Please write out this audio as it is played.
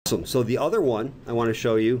So the other one I want to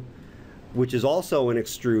show you, which is also an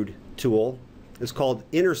extrude tool, is called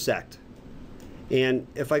Intersect. And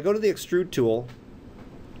if I go to the extrude tool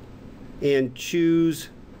and choose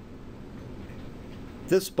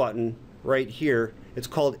this button right here, it's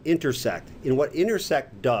called Intersect. And what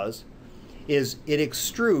Intersect does is it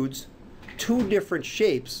extrudes two different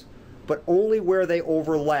shapes, but only where they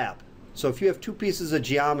overlap. So if you have two pieces of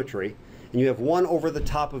geometry and you have one over the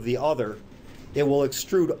top of the other, it will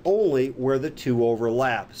extrude only where the two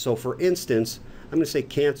overlap. So for instance, I'm going to say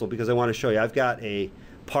cancel because I want to show you. I've got a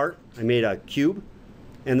part, I made a cube,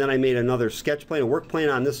 and then I made another sketch plane, a work plane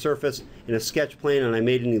on this surface, and a sketch plane, and I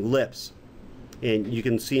made an ellipse. And you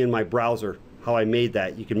can see in my browser how I made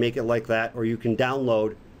that. You can make it like that, or you can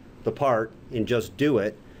download the part and just do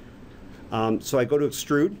it. So I go to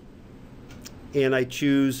extrude, and I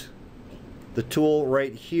choose the tool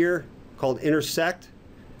right here called Intersect.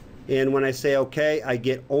 And when I say OK, I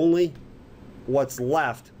get only what's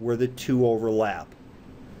left where the two overlap.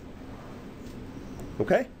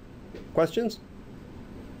 Okay? Questions?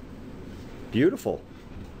 Beautiful.